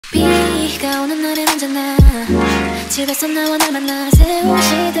집에서 나와 날 만나 새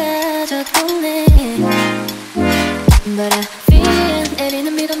옷이 다 적동네 But I feel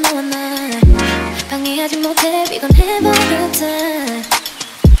내리는 비도 너와 나 방해하지 못해 비건해버렸다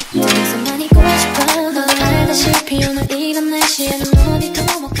여기서만 있고 싶어 너도 알다시피 오늘 이런 날씨에는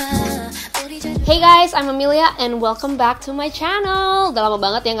어디도 못 가. Hey guys, I'm Amelia and welcome back to my channel. Udah lama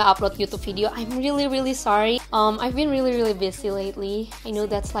banget ya nggak upload YouTube video. I'm really sorry. I've been really busy lately. I know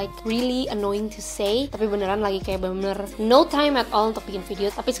that's like really annoying to say, tapi beneran lagi kayak bener no time at all untuk bikin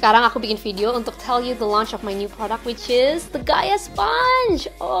video. Tapi sekarang aku bikin video untuk tell you the launch of my new product, which is the Gaia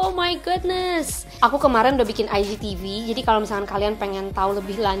Sponge. Oh my goodness. Aku kemarin udah bikin IGTV. Jadi kalau misalkan kalian pengen tahu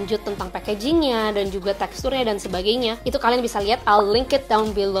lebih lanjut tentang packagingnya dan juga teksturnya dan sebagainya, itu kalian bisa lihat. I'll link it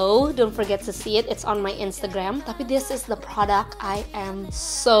down below. Don't forget to see it. It's on my Instagram. Tapi this is the product. I am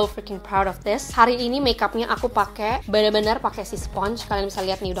so freaking proud of this. Hari ini makeupnya aku pakai benar-benar pakai si sponge. Kalian bisa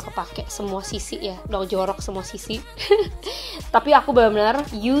lihat nih udah kepake semua sisi ya, udah jorok semua sisi. Tapi aku benar-benar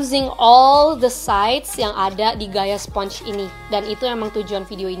using all the sides yang ada di Gaia Sponge ini. Dan itu emang tujuan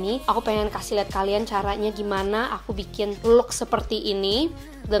video ini. Aku pengen kasih lihat kalian caranya gimana aku bikin look seperti ini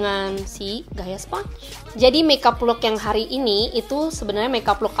dengan si Gaia Sponge. Jadi makeup look yang hari ini itu sebenarnya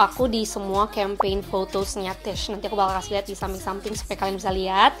makeup look aku di semua campaign photosnya Tish. Nanti aku bakal kasih lihat di samping-samping supaya kalian bisa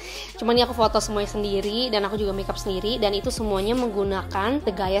lihat. Cuman ini aku foto semuanya sendiri dan aku juga makeup sendiri dan itu semuanya menggunakan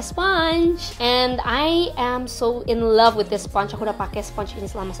the Gaia Sponge. And I am so in love with this sponge. Aku udah pakai sponge ini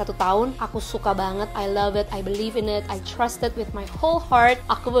selama 1 tahun. Aku suka banget. I love it. I believe in it. I trust it with my whole heart.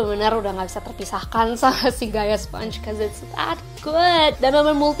 Aku benar-benar udah gak bisa terpisahkan sama si Gaia Sponge because it's that good. Dan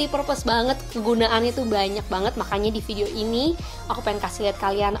bener multi-purpose banget, kegunaannya tuh banyak banget. Makanya di video ini aku pengen kasih lihat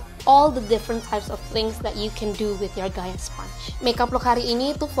kalian all the different types of things that you can do with your Gaia Sponge. Makeup look hari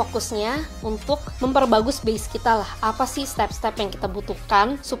ini tuh fokusnya untuk memperbagus base kita lah. Apa sih step-step yang kita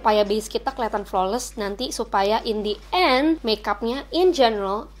butuhkan supaya base kita kelihatan flawless nanti, supaya in the end makeupnya in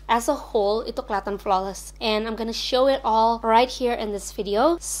general as a whole itu kelihatan flawless. And I'm gonna show it all right here in this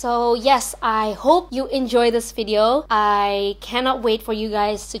video. So yes, I hope you enjoy this video. I cannot wait for you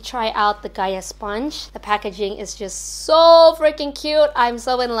guys to try out the Gaia Sponge. The packaging is just so freaking cute. I'm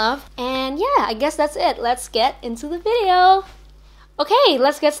so in love. And yeah, I guess that's it. Let's get into the video. Okay,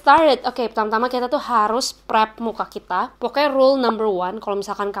 let's get started. Oke, pertama-tama kita tuh harus prep muka kita. Pokoknya rule number 1, kalau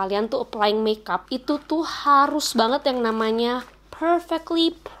misalkan kalian tuh applying makeup, itu tuh harus banget yang namanya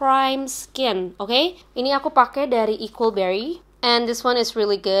perfectly prime skin, okay? Ini aku pakai dari Berry, and this one is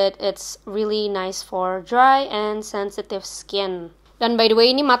really good. It's really nice for dry and sensitive skin. Dan by the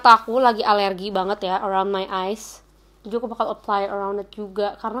way, ini mata aku lagi alergi banget ya, around my eyes. Jadi aku bakal apply around it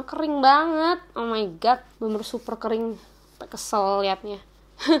juga, karena kering banget. Oh my god, bener super kering. Sampai kesel liatnya.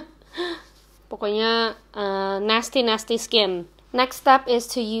 Pokoknya nasty skin. Next step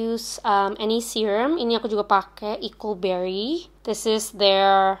is to use any serum. Ini aku juga pakai Berry. This is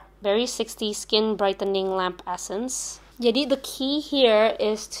their Berry 60 Skin Brightening Lamp Essence. Jadi the key here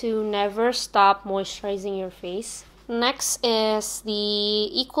is to never stop moisturizing your face. Next is the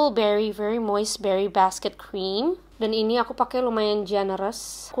Berry Very Moist Berry Basket Cream. Dan ini aku pakai lumayan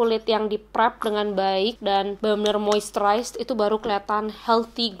generous. Kulit yang di prep dengan baik dan benar-benar moisturized itu baru kelihatan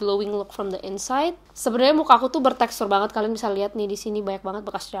healthy glowing look from the inside. Sebenarnya muka aku tuh bertekstur banget. Kalian bisa lihat nih, di sini banyak banget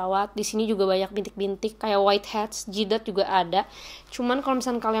bekas jerawat. Di sini juga banyak bintik-bintik kayak whiteheads, jidat juga ada. Cuman kalau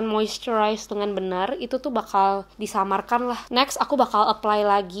misalnya kalian moisturize dengan benar, itu tuh bakal disamarkan lah. Next, aku bakal apply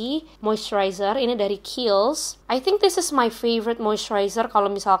lagi moisturizer. Ini dari Kiehl's. I think this is my favorite moisturizer kalau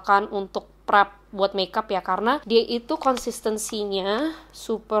misalkan untuk prep buat makeup ya, karena dia itu konsistensinya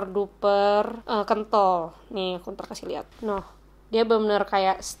super duper kental. Nih, aku ntar kasih lihat. Nah, dia benar-benar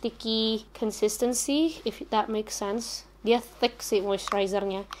kayak sticky consistency, if that makes sense. Dia thick sih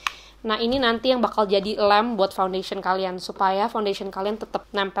moisturizernya. Nah, ini nanti yang bakal jadi lem buat foundation kalian, supaya foundation kalian tetap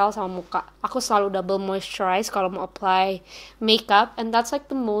nempel sama muka. Aku selalu double moisturize kalau mau apply makeup, and that's like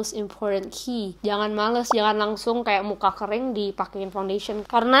the most important key. Jangan males, jangan langsung kayak muka kering dipakein foundation,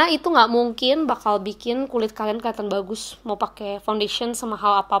 karena itu nggak mungkin bakal bikin kulit kalian kelihatan bagus. Mau pakai foundation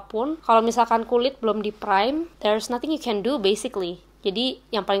semahal apapun, kalau misalkan kulit belum di prime, there's nothing you can do basically. Jadi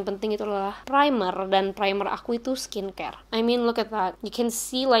yang paling penting itu adalah primer, dan primer aku itu skincare. I mean, look at that. You can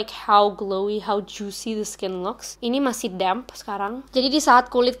see like how glowy, how juicy the skin looks. Ini masih damp sekarang. Jadi di saat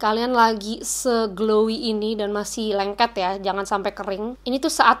kulit kalian lagi se-glowy ini dan masih lengket ya, jangan sampai kering. Ini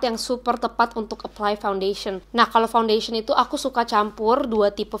tuh saat yang super tepat untuk apply foundation. Nah, kalau foundation itu aku suka campur 2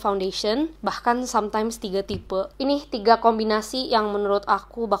 tipe foundation, bahkan sometimes 3 tipe. Ini 3 kombinasi yang menurut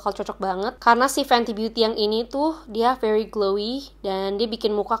aku bakal cocok banget. Karena si Fenty Beauty yang ini tuh dia very glowy dan dia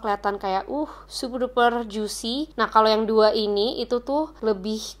bikin muka kelihatan kayak super duper juicy. Nah kalau yang dua ini itu tuh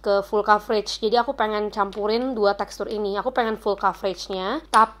lebih ke full coverage, jadi aku pengen campurin dua tekstur ini. Aku pengen full coveragenya,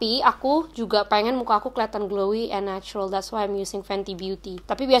 tapi aku juga pengen muka aku kelihatan glowy and natural. That's why I'm using Fenty Beauty.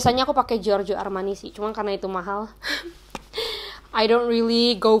 Tapi biasanya aku pakai Giorgio Armani sih, cuman karena itu mahal I don't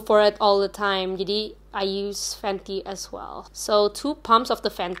really go for it all the time, jadi I use Fenty as well. So 2 pumps of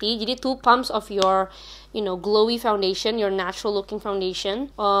the Fenty, jadi 2 pumps of your glowy foundation, your natural looking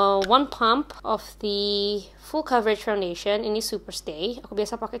foundation. 1 pump of the full coverage foundation, ini Super Stay. Aku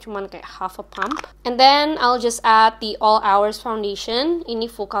biasa pakai cuman kayak half a pump. And then I'll just add the All Hours foundation.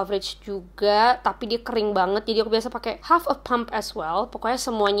 Ini full coverage juga, tapi dia kering banget. Jadi aku biasa pakai half a pump as well. Pokoknya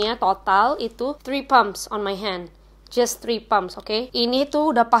semuanya total itu 3 pumps on my hand. Just 3 pumps, okay? Ini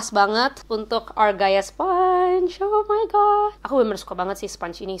tuh udah pas banget untuk our Gaia Sponge. Oh my god. Aku bener suka banget sih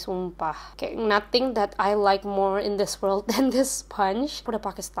sponge ini, sumpah. Kayak nothing that I like more in this world than this sponge. Aku udah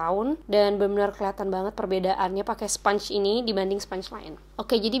pakai setahun dan bener kelihatan banget perbedaannya pakai sponge ini dibanding sponge lain.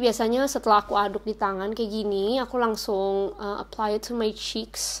 Oke, jadi biasanya setelah aku aduk di tangan kayak gini, aku langsung apply it to my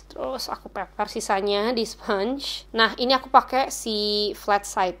cheeks. Terus aku pepper sisanya di sponge. Nah, ini aku pakai si flat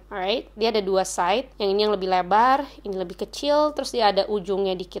side, alright? Dia ada 2 side. Yang ini yang lebih lebar, ini lebih kecil, terus dia ada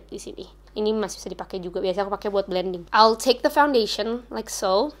ujungnya dikit di sini. Ini masih bisa dipakai juga. Biasanya aku pakai buat blending. I'll take the foundation like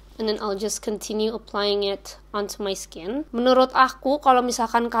so, and then I'll just continue applying it onto my skin. Menurut aku, kalau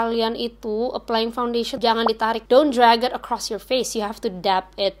misalkan kalian itu applying foundation, jangan ditarik. Don't drag it across your face. You have to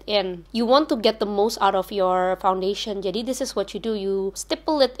dab it in. You want to get the most out of your foundation. Jadi this is what you do. You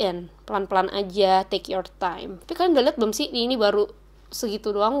stipple it in. Pelan-pelan aja. Take your time. Tapi kalian udah lihat belum sih? Ini baru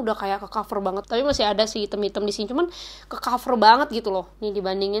segitu doang udah kayak ke cover banget, tapi masih ada sih hitam-hitam di sini, cuman ke cover banget gitu loh. Nih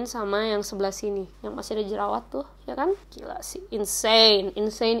dibandingin sama yang sebelah sini yang masih ada jerawat tuh, ya kan? Gila sih, insane.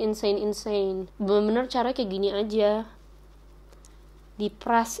 Bener-bener cara kayak gini aja, di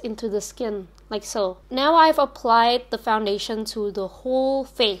press into the skin like so. Now I've applied the foundation to the whole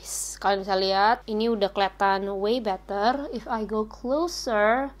face. Kalian bisa lihat, ini udah kelihatan way better. If I go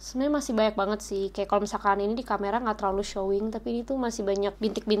closer, sebenarnya masih banyak banget sih. Kayak kalau misalkan ini di kamera nggak terlalu showing, tapi ini tuh masih banyak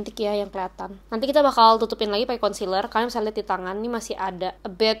bintik-bintik ya yang kelihatan. Nanti kita bakal tutupin lagi pakai concealer. Kalian bisa lihat di tangan, ini masih ada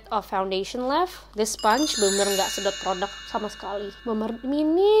a bit of foundation left. This sponge bener nggak sedot produk sama sekali. Bener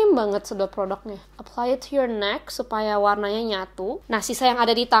minim banget sedot produknya. Apply it to your neck supaya warnanya nyatu. Nah, sisa yang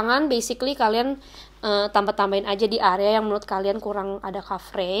ada di tangan, basically kalian tambah-tambahin aja di area yang menurut kalian kurang ada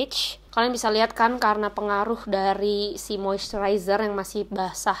coverage. Kalian bisa lihat kan, karena pengaruh dari si moisturizer yang masih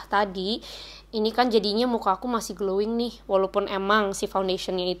basah tadi, ini kan jadinya muka aku masih glowing nih, walaupun emang si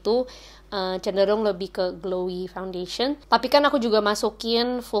foundationnya itu cenderung lebih ke glowy foundation. Tapi kan aku juga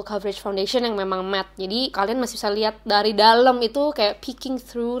masukin full coverage foundation yang memang matte, jadi kalian masih bisa lihat dari dalam itu kayak peeking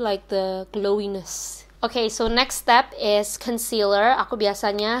through like the glowiness. Okay, so next step is concealer. Aku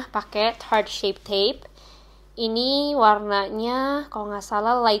biasanya pakai Tarte Shape Tape. Ini warnanya kalau nggak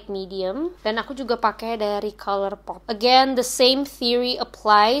salah light medium, dan aku juga pakai dari Colourpop. Again, the same theory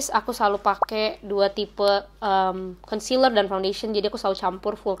applies. Aku selalu pakai 2 tipe concealer dan foundation, jadi aku selalu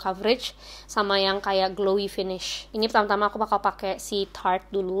campur full coverage sama yang kayak glowy finish. Ini pertama-tama aku bakal pakai si Tarte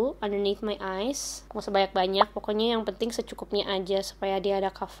dulu underneath my eyes. Nggak usah banyak-banyak, pokoknya yang penting secukupnya aja supaya dia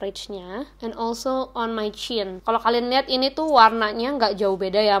ada coveragenya. And also on my chin. Kalau kalian lihat, ini tuh warnanya nggak jauh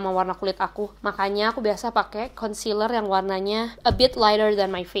beda ya sama warna kulit aku. Makanya aku biasa pakai concealer yang warnanya a bit lighter than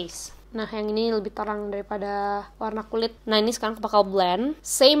my face. Nah, yang ini lebih terang daripada warna kulit. Nah, ini sekarang aku bakal blend.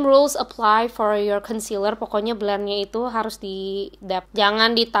 Same rules apply for your concealer. Pokoknya blendnya itu harus di dab.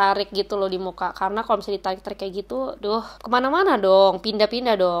 Jangan ditarik gitu loh di muka. Karena kalau misalnya ditarik-tarik kayak gitu, kemana-mana dong.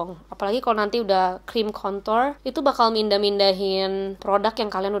 Pindah-pindah dong. Apalagi kalau nanti udah cream contour, itu bakal mindah-mindahin produk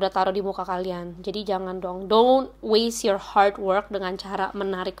yang kalian udah taruh di muka kalian. Jadi jangan dong. Don't waste your hard work dengan cara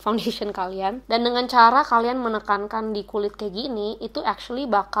menarik foundation kalian. Dan dengan cara kalian menekankan di kulit kayak gini, itu actually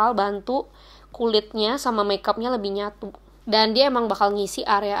bakal bantu kulitnya sama makeupnya lebih nyatu, dan dia emang bakal ngisi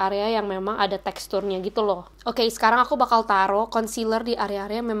area-area yang memang ada teksturnya gitu loh. Oke, sekarang aku bakal taruh concealer di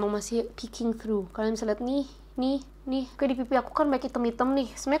area-area yang memang masih peeking through. Kalian bisa lihat nih. Kayak di pipi aku kan banyak hitam-hitam nih.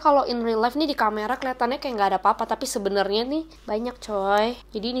 Sebenarnya kalau in real life nih di kamera kelihatannya kayak nggak ada apa-apa, tapi sebenarnya nih banyak coy.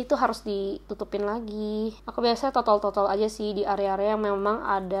 Jadi ini tuh harus ditutupin lagi. Aku biasanya totol-totol aja sih di area-area yang memang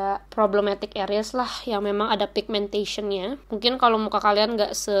ada problematic areas lah, yang memang ada pigmentationnya. Mungkin kalau muka kalian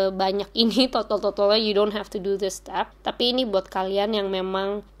nggak sebanyak ini totol-totolnya, you don't have to do this step. Tapi ini buat kalian yang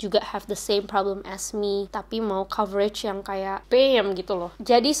memang juga have the same problem as me, tapi mau coverage yang kayak bam gitu loh.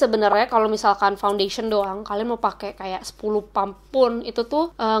 Jadi sebenarnya kalau misalkan foundation doang, kalian mau pakai pakai kayak 10 pump pun itu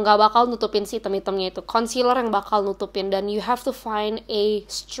tuh nggak bakal nutupin si hitam-hitamnya itu. Concealer yang bakal nutupin, dan you have to find a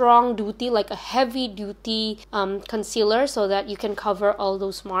strong duty, like a heavy duty concealer so that you can cover all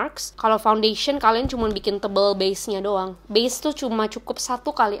those marks. Kalau foundation kalian cuma bikin tebal base-nya doang. Base tuh cuma cukup 1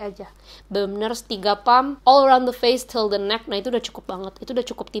 kali aja. Bener 3 pump all around the face till the neck. Nah itu udah cukup banget. Itu udah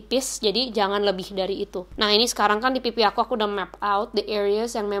cukup tipis. Jadi jangan lebih dari itu. Nah ini sekarang kan di pipi aku udah map out the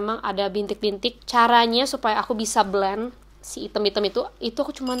areas yang memang ada bintik-bintik. Caranya supaya aku bisa blend si item-item itu aku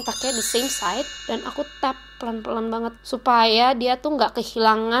cuman pakai the same side dan aku tap pelan-pelan banget supaya dia tuh nggak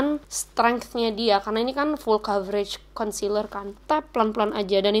kehilangan strength-nya dia, karena ini kan full coverage concealer kan. Tap pelan-pelan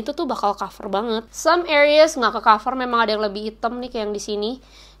aja dan itu tuh bakal cover banget. Some areas nggak ke cover, memang ada yang lebih hitam nih kayak yang di sini.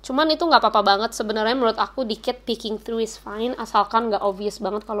 Cuman itu nggak apa-apa banget sebenarnya, menurut aku dikit peeking through is fine, asalkan nggak obvious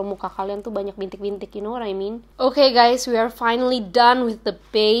banget kalau muka kalian tuh banyak bintik-bintik, you know what I mean? Okay guys, we are finally done with the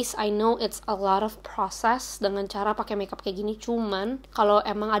base. I know it's a lot of process dengan cara pakai makeup kayak gini, cuman kalau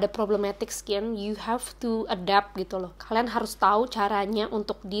emang ada problematic skin, you have to adapt gitu loh. Kalian harus tahu caranya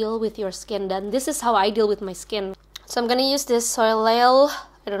untuk deal with your skin, dan this is how I deal with my skin. So I'm gonna use this soalnya,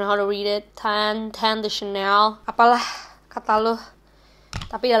 I don't know how to read it, tan de Chanel, apalah kata lo.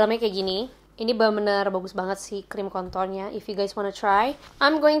 Tapi dalamnya kayak gini. Ini bener-bener bagus banget sih krim kontornya. If you guys wanna try,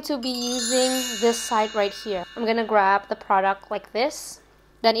 I'm going to be using this side right here. I'm gonna grab the product like this.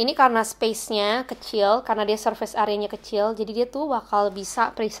 Dan ini karena space-nya kecil, karena dia surface area-nya kecil, jadi dia tuh bakal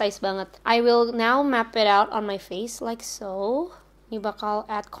bisa precise banget. I will now map it out on my face like so. Ini bakal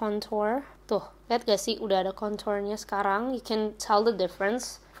add contour. Tuh, lihat gak sih udah ada contournya sekarang. You can tell the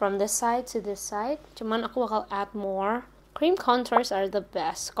difference from this side to this side. Cuman aku bakal add more. Cream contours are the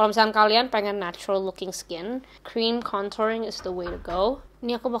best. Kalau misalnya kalian pengen natural looking skin, cream contouring is the way to go.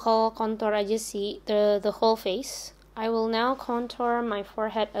 Ini aku bakal contour aja sih the whole face. I will now contour my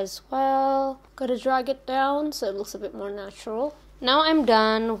forehead as well. Gotta drag it down so it looks a bit more natural. Now I'm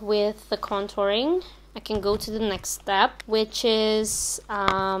done with the contouring. I can go to the next step, which is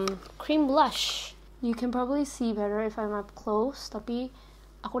cream blush. You can probably see better if I'm up close, tapi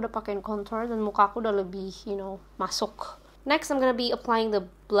aku udah pakein contour dan muka aku udah lebih, you know, masuk. Next, I'm gonna be applying the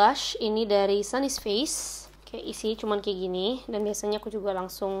blush. Ini dari Sunny's Face. Kayak isi cuman kayak gini. Dan biasanya aku juga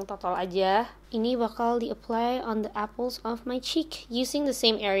langsung total aja. Ini bakal di-apply on the apples of my cheek. Using the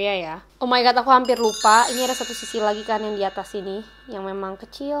same area ya. Oh my god, aku hampir lupa. Ini ada satu sisi lagi kan yang di atas ini. Yang memang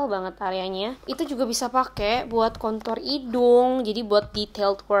kecil banget areanya. Itu juga bisa pakai buat kontur hidung. Jadi buat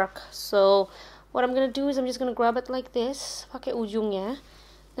detailed work. So, what I'm gonna do is I'm just gonna grab it like this. Pakai ujungnya.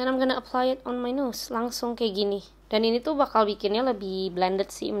 Then I'm gonna apply it on my nose. Langsung kayak gini. Dan ini tuh bakal bikinnya lebih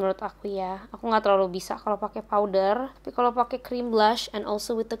blended sih menurut aku ya. Aku nggak terlalu bisa kalau pakai powder. Tapi kalau pakai cream blush and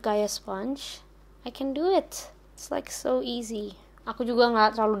also with the Gaia Sponge, I can do it. It's like so easy. Aku juga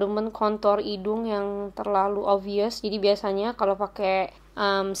nggak terlalu demen kontur hidung yang terlalu obvious. Jadi biasanya kalau pakai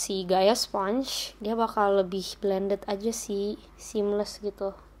si Gaia Sponge, dia bakal lebih blended aja sih. Seamless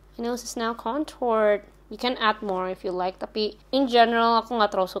gitu. My nose is now contoured. You can add more if you like. Tapi in general aku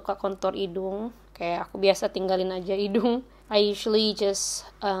nggak terlalu suka kontur hidung. Kayak aku biasa tinggalin aja hidung. I usually just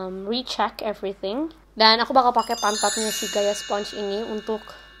recheck everything. Dan aku bakal pakai pantatnya si Gaia Sponge ini untuk,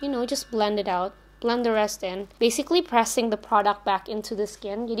 you know, just blend it out. Blend the rest in. Basically pressing the product back into the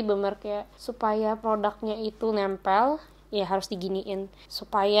skin. Jadi bener kayak supaya produknya itu nempel, ya harus diginiin.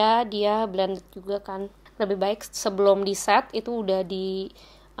 Supaya dia blended juga kan. Lebih baik sebelum di set itu udah di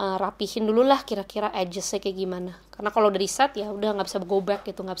rapihin dulu lah kira-kira edgesnya kayak gimana. Karena kalau udah di set ya udah nggak bisa go back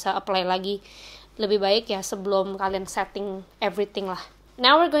gitu, nggak bisa apply lagi. Lebih baik ya sebelum kalian setting everything lah.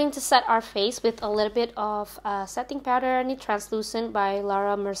 Now we're going to set our face with a little bit of setting powder. Ini translucent by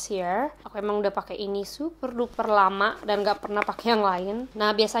Laura Mercier. Aku emang udah pakai ini super duper lama dan nggak pernah pakai yang lain.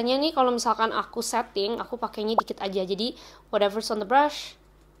 Nah biasanya nih kalau misalkan aku setting, aku pakainya dikit aja. Jadi whatever's on the brush,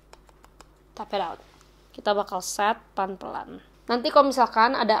 tap it out. Kita bakal set pelan-pelan. Nanti kalau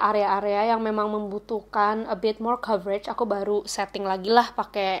misalkan ada area-area yang memang membutuhkan a bit more coverage, aku baru setting lagi lah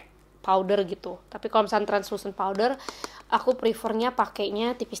pakai powder gitu. Tapi kalau misalkan translucent powder, aku prefernya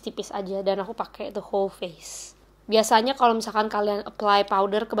pakainya tipis-tipis aja dan aku pakai the whole face. Biasanya kalau misalkan kalian apply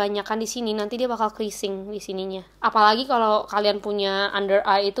powder kebanyakan di sini, nanti dia bakal creasing di sininya. Apalagi kalau kalian punya under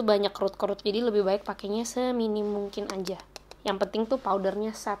eye itu banyak kerut-kerut, jadi lebih baik pakainya seminim mungkin aja. Yang penting tuh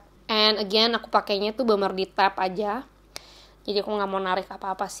powdernya set. And again, aku pakainya tuh bener di tap aja. Jadi aku nggak mau narik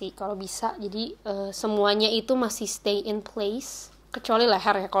apa-apa sih kalau bisa. Jadi semuanya itu masih stay in place. Kecuali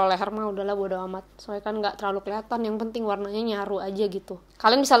leher ya. Kalau leher mah udahlah bodo amat. Soalnya kan nggak terlalu kelihatan. Yang penting warnanya nyaru aja gitu.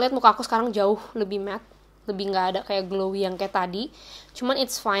 Kalian bisa lihat muka aku sekarang jauh lebih matte. Lebih nggak ada kayak glowy yang kayak tadi. Cuman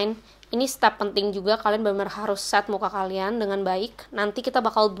it's fine. Ini step penting juga. Kalian benar harus set muka kalian dengan baik. Nanti kita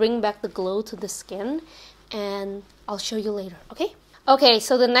bakal bring back the glow to the skin. and I'll show you later, okay? Okay,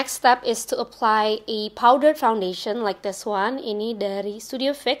 so the next step is to apply a powdered foundation like this one. Ini dari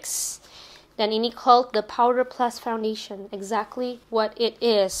Studio Fix. Dan ini called the Powder Plus Foundation. Exactly what it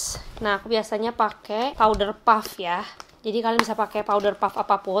is. Nah, aku biasanya pakai powder puff ya. Jadi kalian bisa pakai powder puff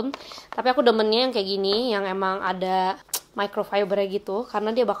apapun. Tapi aku demennya yang kayak gini, yang emang ada microfibernya gitu. Karena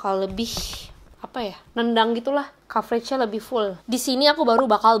dia bakal lebih, nendang gitulah. Coveragenya lebih full. Di sini aku baru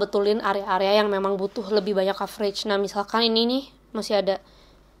bakal betulin area-area yang memang butuh lebih banyak coverage. Nah, misalkan ini nih, masih ada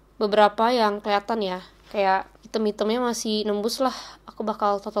beberapa yang kelihatan ya. Kayak item-itemnya masih nembus lah. Aku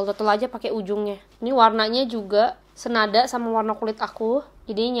bakal total aja pakai ujungnya. Ini warnanya juga senada sama warna kulit aku,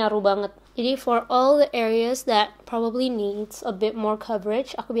 jadi nyaru banget. Jadi for all the areas that probably needs a bit more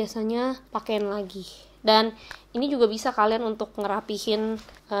coverage, aku biasanya pakein lagi. Dan ini juga bisa kalian untuk ngerapihin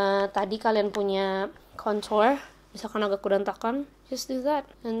tadi kalian punya contour, misalkan agak kurantakan, just do that.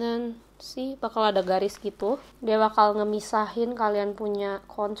 And then see, bakal ada garis gitu. Dia bakal ngemisahin kalian punya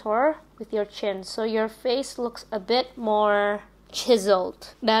contour with your chin. So your face looks a bit more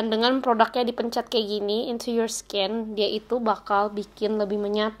chiseled. Dan dengan produknya dipencet kayak gini into your skin, dia itu bakal bikin lebih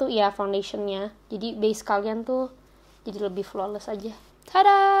menyatu ya foundationnya. Jadi base kalian tuh jadi lebih flawless aja.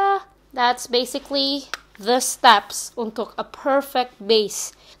 Tada! That's basically the steps untuk a perfect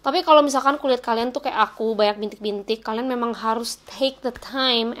base. Tapi kalau misalkan kulit kalian tuh kayak aku, banyak bintik-bintik, kalian memang harus take the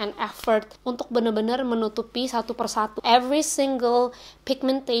time and effort untuk bener-bener menutupi satu persatu. Every single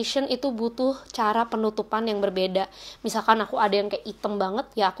pigmentation itu butuh cara penutupan yang berbeda. Misalkan aku ada yang kayak hitam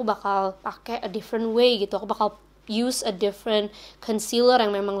banget, ya aku bakal pakai a different way gitu. Aku bakal use a different concealer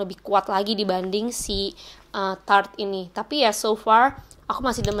yang memang lebih kuat lagi dibanding si Tarte ini. Tapi ya so far aku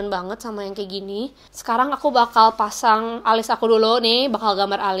masih demen banget sama yang kayak gini. Sekarang aku bakal pasang alis aku dulu nih, bakal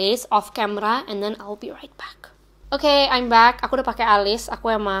gambar alis off camera, and then I'll be right back. Okay, I'm back. Aku udah pakai alis. Aku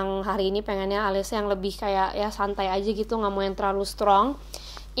emang hari ini pengennya alisnya yang lebih kayak ya santai aja gitu, nggak mau yang terlalu strong.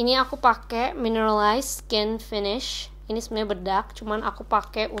 Ini aku pakai mineralized skin finish. Ini sebenarnya bedak, cuman aku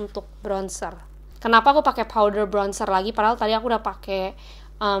pakai untuk bronzer. Kenapa aku pakai powder bronzer lagi? Padahal tadi aku udah pakai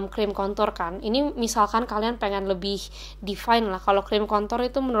krim kontur kan. Ini misalkan kalian pengen lebih define lah. Kalau krim kontur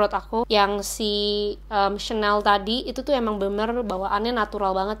itu menurut aku yang si Chanel tadi itu tuh emang bener bawaannya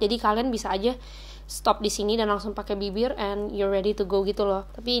natural banget. Jadi kalian bisa aja stop di sini dan langsung pakai bibir and you're ready to go gitu loh.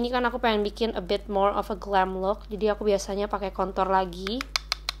 Tapi ini kan aku pengen bikin a bit more of a glam look. Jadi aku biasanya pakai kontur lagi.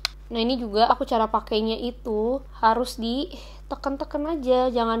 Nah ini juga aku cara pakainya itu harus ditekan-tekan aja,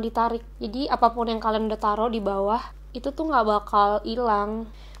 jangan ditarik. Jadi apapun yang kalian udah taruh di bawah itu tuh nggak bakal hilang.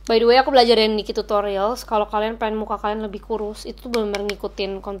 By the way, aku belajar dari Niki Tutorials. Kalau kalian pengen muka kalian lebih kurus, itu tuh bener-bener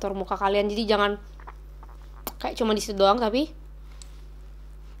ngikutin kontur muka kalian. Jadi jangan kayak cuma di situ doang, tapi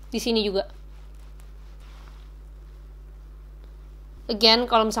di sini juga. Again,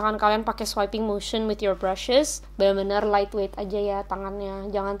 kalau misalkan kalian pakai swiping motion with your brushes, benar-benar lightweight aja ya tangannya,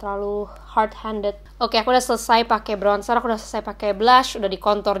 jangan terlalu hard-handed. Oke, aku udah selesai pakai bronzer, aku udah selesai pakai blush, udah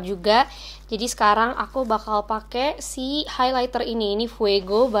dikontur juga. Jadi sekarang aku bakal pakai si highlighter ini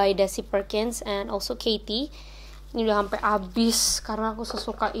Fuego by Desi Perkins and also Katie. Ini udah sampai habis karena aku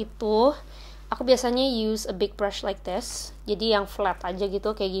sesuka itu. Aku biasanya use a big brush like this, jadi yang flat aja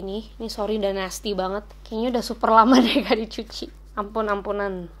gitu kayak gini. Ini sorry udah nasty banget, kayaknya udah super lama deh gak dicuci.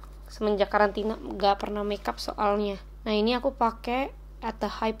 Ampunan, semenjak karantina gak pernah makeup soalnya. Nah ini aku pakai at the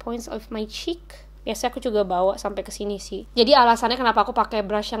high points of my cheek. Biasanya aku juga bawa sampai ke sini sih. Jadi alasannya kenapa aku pakai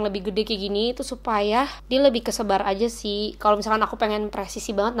brush yang lebih gede kayak gini itu supaya dia lebih kesebar aja sih. Kalau misalkan aku pengen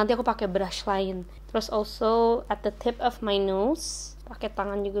presisi banget, nanti aku pakai brush lain. Terus also at the tip of my nose, pakai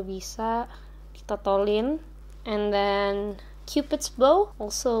tangan juga bisa, ditotolin. And then Cupid's bow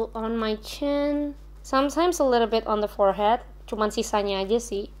also on my chin. Sometimes a little bit on the forehead. Cuman sisanya aja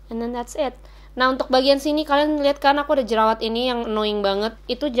sih, and then that's it. Nah untuk bagian sini kalian lihat kan aku ada jerawat ini yang annoying banget.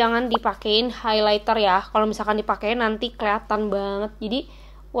 Itu jangan dipakein highlighter ya. Kalau misalkan dipakein nanti kelihatan banget. Jadi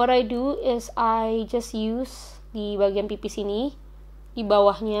what I do is I just use di bagian pipi sini, di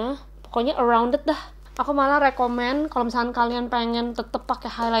bawahnya, pokoknya around it dah. Aku malah rekomen kalau misalkan kalian pengen tetap pakai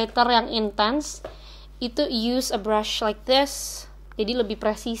highlighter yang intense, itu use a brush like this. Jadi lebih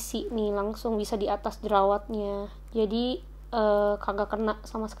presisi nih, langsung bisa di atas jerawatnya. Jadi kagak kena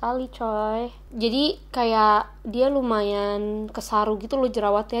sama sekali coy. Jadi kayak dia lumayan kesaru gitu loh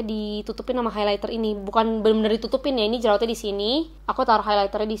jerawatnya, ditutupin sama highlighter ini. Bukan benar-benar ditutupin ya, ini jerawatnya di sini, aku taruh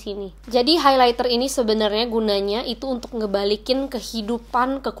highlighternya di sini. Jadi highlighter ini sebenarnya gunanya itu untuk ngebalikin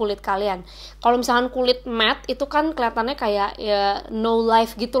kehidupan ke kulit kalian. Kalau misalkan kulit matte itu kan kelihatannya kayak ya no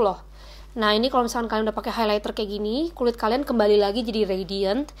life gitu loh. Nah ini kalau misalkan kalian udah pakai highlighter kayak gini, kulit kalian kembali lagi jadi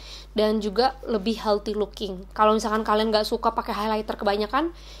radiant dan juga lebih healthy looking. Kalau misalkan kalian nggak suka pakai highlighter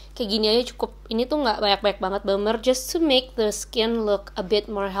kebanyakan, kayak gini aja cukup. Ini tuh nggak banyak-banyak banget, bener just to make the skin look a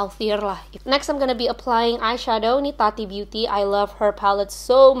bit more healthier lah. Next I'm gonna be applying eyeshadow. Ini Tish Beauty, I love her palette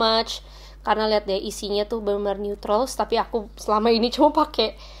so much karena lihat deh isinya tuh bener-bener neutral, tapi aku selama ini cuma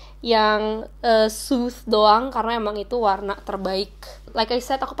pakai yang Sooth doang karena emang itu warna terbaik. Like I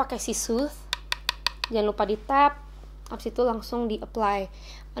said, aku pakai si Sooth. Jangan lupa di tap, habis itu langsung di apply.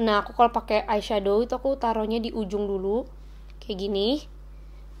 Nah, aku kalau pakai eyeshadow itu aku taruhnya di ujung dulu kayak gini,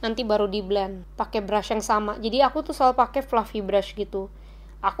 nanti baru di blend pakai brush yang sama. Jadi aku tuh selalu pakai fluffy brush gitu.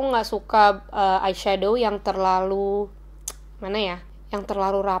 Aku nggak suka eyeshadow yang terlalu yang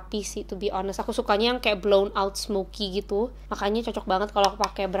terlalu rapi sih, to be honest. Aku sukanya yang kayak blown out smoky gitu. Makanya cocok banget kalau aku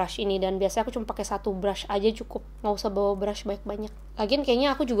pakai brush ini. Dan biasanya aku cuma pakai satu brush aja cukup, nggak usah bawa brush banyak-banyak. Lagian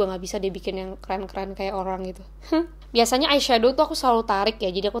kayaknya aku juga nggak bisa deh bikin yang keren-keren kayak orang gitu. Biasanya eyeshadow tuh aku selalu tarik ya,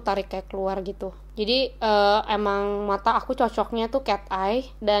 jadi aku tarik kayak keluar gitu. Jadi emang mata aku cocoknya tuh cat eye,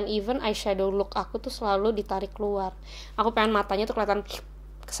 dan even eyeshadow look aku tuh selalu ditarik keluar. Aku pengen matanya tuh kelihatan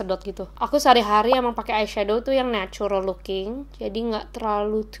kesedot gitu. Aku sehari-hari emang pakai eyeshadow tuh yang natural looking, jadi nggak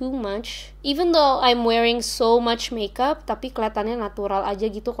terlalu too much. Even though I'm wearing so much makeup, tapi kelihatannya natural aja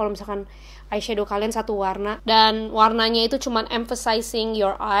gitu. Kalau misalkan eyeshadow kalian satu warna dan warnanya itu cuman emphasizing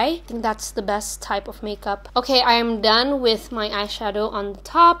your eye, I think that's the best type of makeup. Okay, I am done with my eyeshadow on the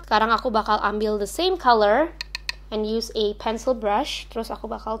top. Sekarang aku bakal ambil the same color and use a pencil brush, terus aku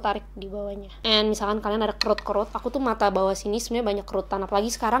bakal tarik di bawahnya. And misalkan kalian ada kerut-kerut, aku tuh mata bawah sini sebenarnya banyak kerutan, apalagi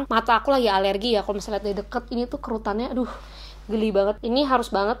sekarang mata aku lagi alergi ya. Kalau misalnya lihat dari deket, ini tuh kerutannya, aduh, geli banget. Ini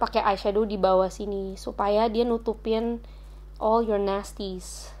harus banget pakai eyeshadow di bawah sini supaya dia nutupin all your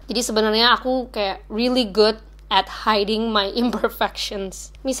nasties. Jadi sebenarnya aku kayak really good at hiding my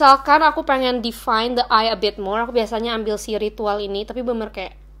imperfections. Misalkan aku pengen define the eye a bit more, aku biasanya ambil si ritual ini, tapi bener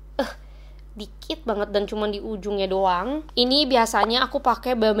kayak dikit banget dan cuma di ujungnya doang. Ini biasanya aku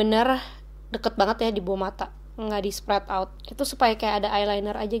pakai bener-bener deket banget ya di bawah mata, nggak di spread out. Itu supaya kayak ada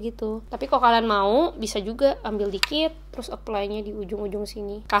eyeliner aja gitu. Tapi kalau kalian mau, bisa juga ambil dikit terus apply-nya di ujung-ujung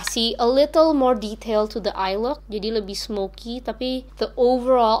sini. Kasih a little more detail to the eye look, jadi lebih smoky, tapi the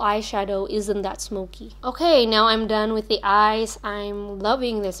overall eyeshadow isn't that smoky. Okay, now I'm done with the eyes. I'm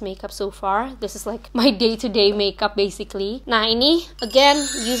loving this makeup so far. This is like my day-to-day makeup basically. Nah, ini again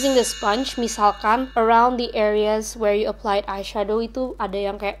using the sponge. Misalkan around the areas where you applied eyeshadow itu ada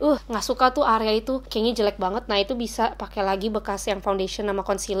yang kayak nggak suka tuh area itu kayaknya jelek banget. Nah, itu bisa pakai lagi bekas yang foundation sama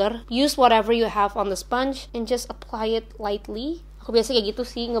concealer. Use whatever you have on the sponge and just apply it lightly. Aku biasa kayak gitu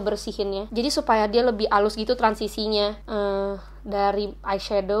sih ngebersihinnya. Jadi supaya dia lebih halus gitu transisinya dari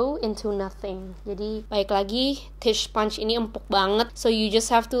eyeshadow into nothing. Jadi baik lagi, Tish Sponge ini empuk banget. So you just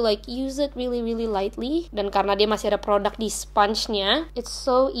have to like use it really lightly. Dan karena dia masih ada produk di sponge-nya, it's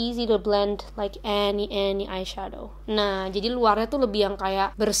so easy to blend like any eyeshadow. Nah, jadi luarnya tuh lebih yang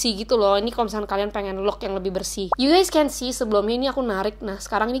kayak bersih gitu loh. Ini kalau misalkan kalian pengen look yang lebnya bersih. You guys can see sebelumnya ini aku narik. Nah,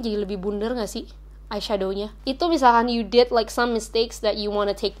 sekarang ini jadi lebih bundar gak sih eyeshadownya? Itu misalkan you did like some mistakes that you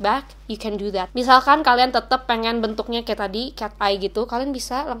wanna take back, you can do that. Misalkan kalian tetap pengen bentuknya kayak tadi cat eye gitu, kalian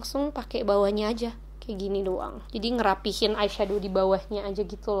bisa langsung pakai bawahnya aja kayak gini doang. Jadi ngerapihin eyeshadow di bawahnya aja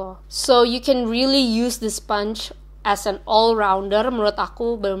gitu loh. So you can really use this sponge as an all-rounder. Menurut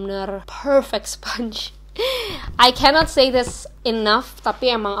aku benar-benar perfect sponge. I cannot say this enough,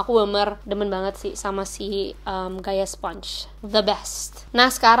 tapi emang aku bener demen banget sih sama si Gaia Sponge, the best. Nah,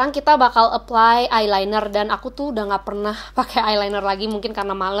 sekarang kita bakal apply eyeliner, dan aku tuh udah nggak pernah pakai eyeliner lagi, mungkin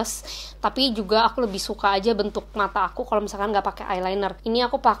karena males. Tapi juga aku lebih suka aja bentuk mata aku kalau misalkan nggak pakai eyeliner. Ini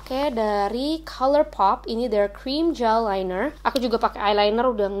aku pakai dari Colourpop, ini their cream gel liner. Aku juga pakai eyeliner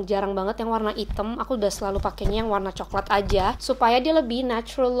udah jarang banget yang warna hitam. Aku udah selalu pakainya yang warna coklat aja supaya dia lebih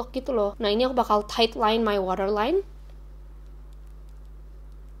natural look gitu loh. Nah, ini aku bakal tight line my waterline.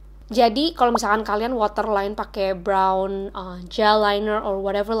 Jadi kalau misalkan kalian waterline pakai brown gel liner or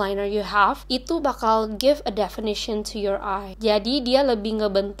whatever liner you have, itu bakal give a definition to your eye. Jadi dia lebih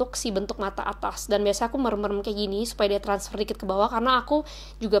ngebentuk si bentuk mata atas. Dan biasa aku merem-merem kayak gini supaya dia transfer dikit ke bawah, karena aku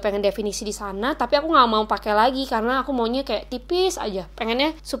juga pengen definisi di sana. Tapi aku nggak mau pakai lagi karena aku maunya kayak tipis aja.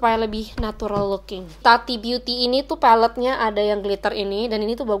 Pengennya supaya lebih natural looking. Tish Beauty ini tuh paletnya ada yang glitter ini, dan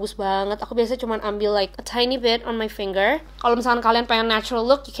ini tuh bagus banget. Aku biasa cuman ambil like a tiny bit on my finger. Kalau misalkan kalian pengen natural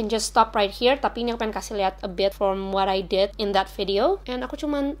look, you can just stop right here, tapi ini aku pengen kasih lihat a bit from what I did in that video, and aku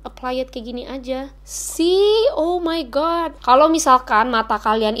cuman apply it kayak gini aja. See, oh my god. Kalau misalkan mata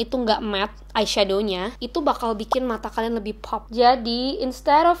kalian itu nggak matte eyeshadownya, itu bakal bikin mata kalian lebih pop. Jadi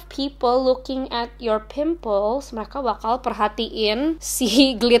instead of people looking at your pimples, mereka bakal perhatiin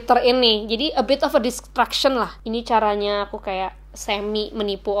si glitter ini. Jadi a bit of a distraction lah. Ini caranya aku kayak semi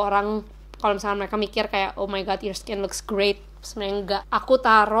menipu orang Kalau misalnya mereka mikir kayak, oh my god, your skin looks great, sebenarnya enggak. Aku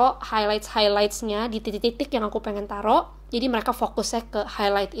taruh highlights-nya di titik-titik yang aku pengen taruh. Jadi mereka fokusnya ke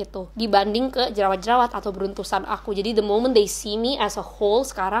highlight itu dibanding ke jerawat-jerawat atau beruntusan aku. Jadi the moment they see me as a whole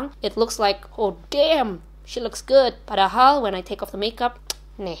sekarang, it looks like, oh damn, she looks good. Padahal when I take off the makeup,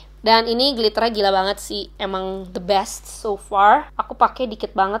 nih. Dan ini glitternya gila banget sih, emang the best so far. Aku pakai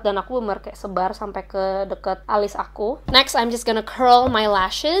dikit banget dan aku bener kayak sebar sampai ke deket alis aku. Next, I'm just gonna curl my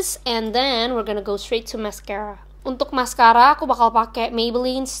lashes and then we're gonna go straight to mascara. Untuk maskara aku bakal pakai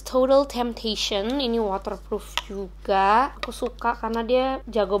Maybelline's Total Temptation. Ini waterproof juga. Aku suka karena dia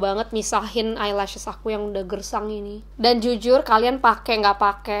jago banget misahin eyelashes aku yang udah gersang ini. Dan jujur kalian pakai nggak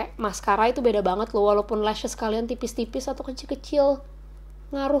pakai maskara itu beda banget loh. Walaupun lashes kalian tipis-tipis atau kecil-kecil,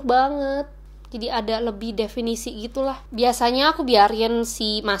 ngaruh banget. Jadi ada lebih definisi gitulah. Biasanya aku biarin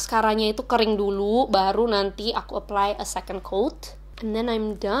si maskaranya itu kering dulu, baru nanti aku apply a second coat. And then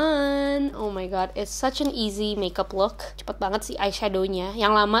I'm done. Oh my god, it's such an easy makeup look. Cepet banget sih eyeshadownya.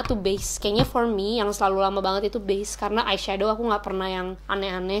 Yang lama tuh base. Kayaknya for me yang selalu lama banget itu base. Karena eyeshadow aku nggak pernah yang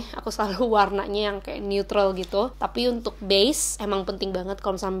aneh-aneh. Aku selalu warnanya yang kayak neutral gitu. Tapi untuk base emang penting banget.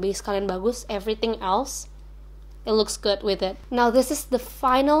 Kalau misalnya base kalian bagus, everything else it looks good with it. Now this is the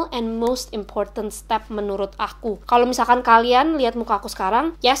final and most important step menurut aku. Kalau misalkan kalian lihat muka aku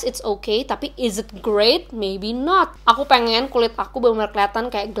sekarang, yes it's okay, tapi is it great? Maybe not. Aku pengen kulit aku benar-benar kelihatan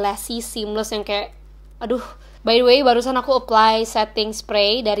kayak glassy, seamless yang kayak, aduh. By the way, barusan aku apply setting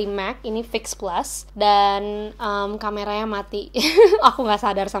spray dari MAC, ini Fix Plus, dan kameranya mati. Aku nggak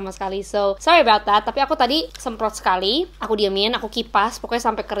sadar sama sekali, so sorry about that. Tapi aku tadi semprot sekali, aku diamin, aku kipas,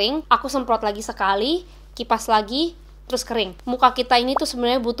 pokoknya sampai kering. Aku semprot lagi sekali, kipas lagi, terus kering. Muka kita ini tuh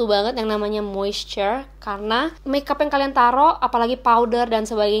sebenarnya butuh banget yang namanya moisture, karena makeup yang kalian taruh, apalagi powder dan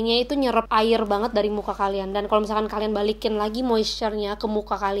sebagainya, itu nyerap air banget dari muka kalian. Dan kalau misalkan kalian balikin lagi moisture-nya ke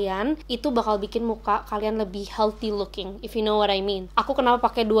muka kalian, itu bakal bikin muka kalian lebih healthy looking, if you know what I mean. Aku kenapa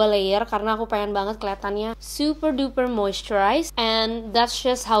pakai 2 layer, karena aku pengen banget kelihatannya super duper moisturized, and that's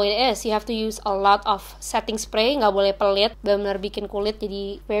just how it is. You have to use a lot of setting spray, nggak boleh pelit, benar-benar bikin kulit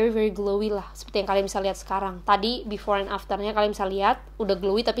jadi very very glowy lah, seperti yang kalian bisa lihat sekarang. Tadi before and afternya kalian bisa lihat udah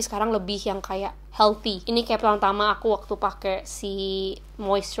glowy, tapi sekarang lebih yang kayak healthy. Ini kayak pertama aku waktu pakai si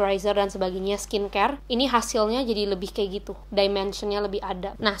moisturizer dan sebagainya, skincare. Ini hasilnya jadi lebih kayak gitu, dimensionnya lebih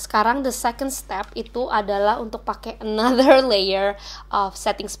ada. Nah sekarang the second step itu adalah untuk pakai another layer of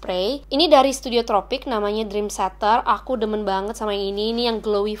setting spray. Ini dari Studio Tropic, namanya Dream Setter. Aku demen banget sama yang ini yang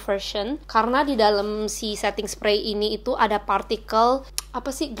glowy version, karena di dalam si setting spray ini itu ada particle, apa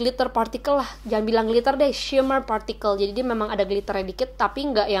sih, glitter particle lah, jangan bilang glitter deh, shimmer particle. Jadi dia memang ada glitternya dikit, tapi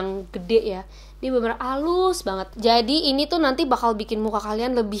nggak yang gede ya, dia bener-bener halus banget. Jadi ini tuh nanti bakal bikin muka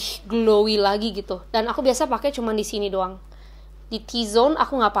kalian lebih glowy lagi gitu. Dan aku biasa pakai cuma di sini doang. Di T-zone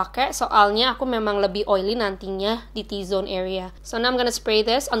aku nggak pakai, soalnya aku memang lebih oily nantinya di T-zone area. So now I'm gonna spray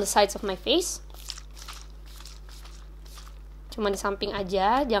this on the sides of my face. Cuma di samping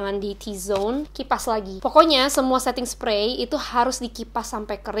aja, jangan di T-zone. Kipas lagi. Pokoknya semua setting spray itu harus dikipas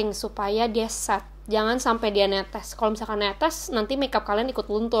sampai kering supaya dia set. Jangan sampai dia netes. Kalau misalkan netes, nanti makeup kalian ikut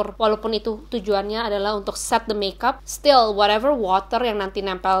luntur. Walaupun itu tujuannya adalah untuk set the makeup, still whatever water yang nanti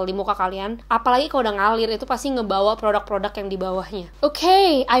nempel di muka kalian, apalagi kalau udah ngalir, itu pasti ngebawa produk-produk yang di bawahnya.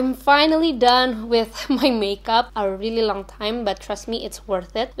 Okay, I'm finally done with my makeup. A really long time, but trust me, it's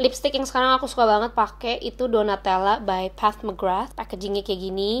worth it. Lipstick yang sekarang aku suka banget pakai itu Donatella by Pat McGrath. Packagingnya kayak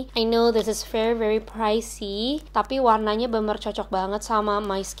gini. I know this is very very pricey, tapi warnanya bener cocok banget sama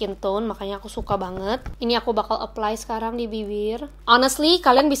my skin tone, makanya aku suka banget. Ini aku bakal apply sekarang di bibir. Honestly,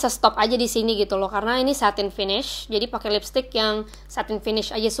 kalian bisa stop aja di sini gitu loh, karena ini satin finish. Jadi pakai lipstick yang satin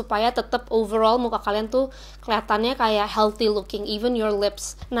finish aja supaya tetap overall muka kalian tuh kelihatannya kayak healthy looking, even your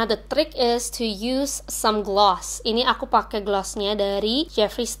lips. Nah, the trick is to use some gloss. Ini aku pakai glossnya dari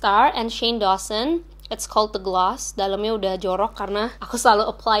Jeffree Star and Shane Dawson. It's called the gloss. Dalamnya udah jorok karena aku selalu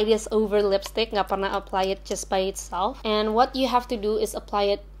apply this over lipstick, nggak pernah apply it just by itself. And what you have to do is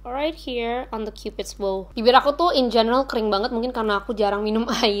apply it right here on the cupid's bow. Bibir aku tuh in general kering banget, mungkin karena aku jarang minum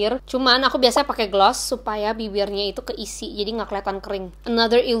air. Cuman aku biasanya pakai gloss supaya bibirnya itu keisi, jadi nggak kelihatan kering.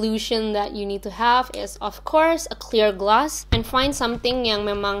 Another illusion that you need to have is of course a clear gloss, and find something yang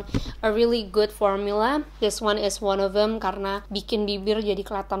memang a really good formula. This one is one of them karena bikin bibir jadi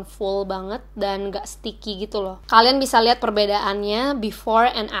kelihatan full banget dan nggak sticky gitu loh. Kalian bisa lihat perbedaannya before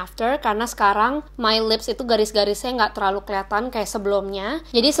and after, karena sekarang my lips itu garis-garisnya nggak terlalu kelihatan kayak sebelumnya.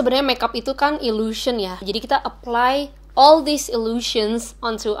 Jadi sebenarnya makeup itu kan illusion ya. Jadi kita apply all these illusions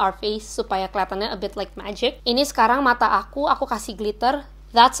onto our face supaya kelihatannya a bit like magic. Ini sekarang mata aku kasih glitter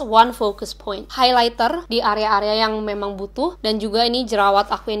That's one focus point. Highlighter di area-area yang memang butuh, dan juga ini jerawat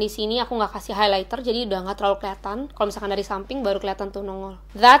aku yang di sini aku nggak kasih highlighter, jadi udah nggak terlalu kelihatan. Kalau misalkan dari samping baru kelihatan tuh nongol.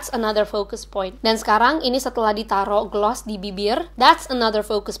 That's another focus point. Dan sekarang ini setelah ditaruh gloss di bibir, that's another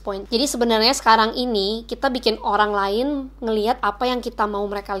focus point. Jadi sebenarnya sekarang ini kita bikin orang lain ngelihat apa yang kita mau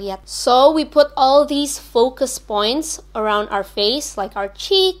mereka lihat. So we put all these focus points around our face, like our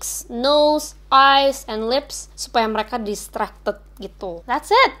cheeks, nose, eyes, and lips, supaya mereka distracted gitu.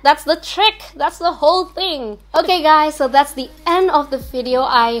 That's it. That's the trick. That's the whole thing. Okay guys, so that's the end of the video.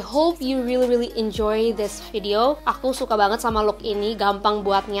 I hope you really enjoy this video. Aku suka banget sama look ini. Gampang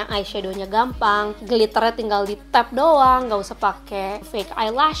buatnya, eyeshadownya gampang, glitternya tinggal di tap doang, gak usah pakai fake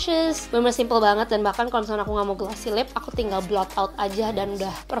eyelashes. Bener-bener simple banget, dan bahkan kalau misalnya aku gak mau glossy lip, aku tinggal blot out aja dan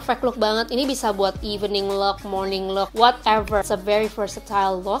udah perfect look banget. Ini bisa buat evening look, morning look, whatever. It's a very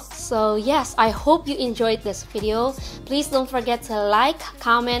versatile look. So yes, I hope you enjoyed this video. Please don't forget to like,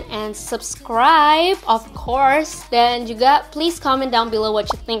 comment, and subscribe, of course. Dan juga please comment down below what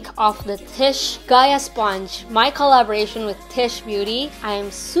you think of the Tish Gaia Sponge, my collaboration with Tish Beauty. I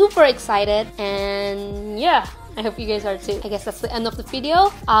am super excited, and yeah, I hope you guys are too. I guess that's the end of the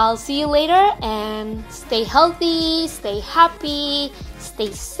video. I'll see you later, and stay healthy, stay happy,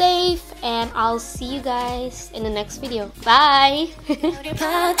 stay safe, and I'll see you guys in the next video. Bye!